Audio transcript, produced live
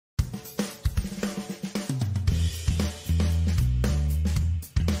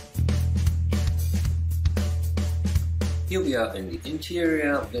Here we are in the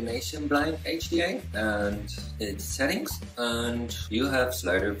interior Venetian Blind HDA and its settings, and you have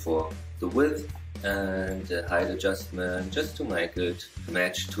slider for the width and the height adjustment just to make it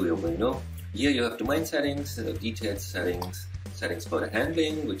match to your window. Here you have domain settings, detailed settings, settings for the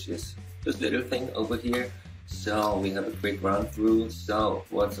handling, which is this little thing over here. So we have a quick run through. So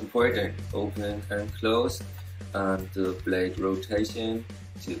what's important: open and close, and the blade rotation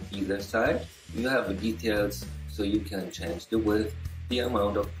to either side. You have the details, so you can change the width, the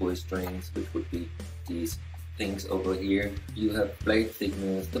amount of pull strings, which would be these things over here. You have blade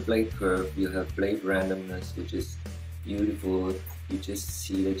thickness, the blade curve, you have blade randomness, which is beautiful. You just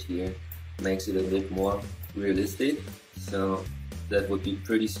see it here, makes it a bit more realistic. So that would be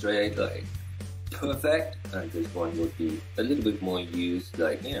pretty straight, like perfect, and this one would be a little bit more used,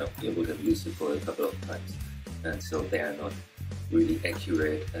 like, you know, you would have used it for a couple of times, and so they are not really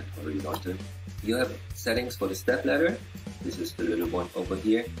accurate and horizontal. You have settings for the step ladder. This is the little one over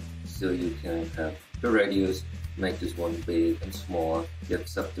here, so you can have the radius, make this one big and small. You have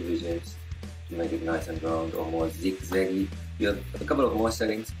subdivisions to make it nice and round or more zigzaggy. You have a couple of more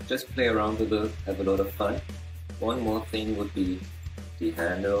settings. Just play around with it, have a lot of fun. One more thing would be the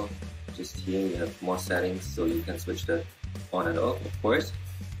handle. Just here you have more settings, so you can switch that on and off, of course.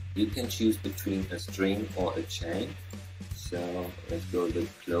 You can choose between a string or a chain. So let's go a bit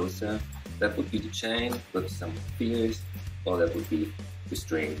closer. That would be the chain with some feelers, or that would be the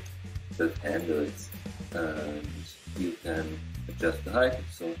string that handles. And you can adjust the height,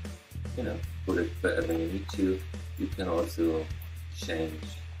 so, you know, put it wherever you need to. You can also change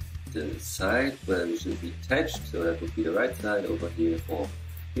the side where it should be attached, so that would be the right side over here or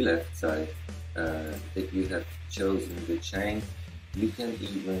the left side. And if you have chosen the chain, you can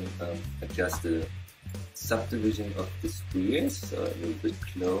even adjust the subdivision of the squares, so a little bit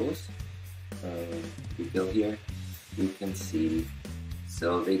close. We go here, you can see,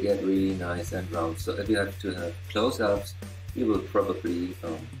 so they get really nice and round. So if you have to have close-ups, you will probably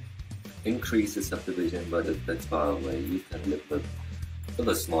increase the subdivision, but if that's far away, you can live with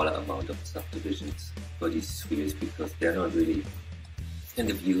a smaller amount of subdivisions for these spheres, because they're not really in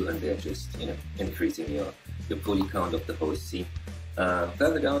the view and they're just, you know, increasing your poly count of the whole scene.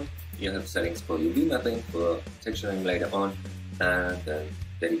 Further down, you have settings for UV mapping, for texturing later on, and then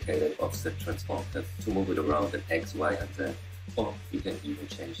dedicated offset transform to move it around in X, Y, and Z, or you can even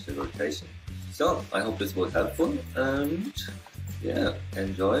change the rotation. So I hope this was helpful, and yeah,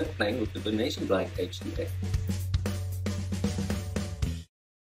 enjoy playing with the Venetian Blind HDA.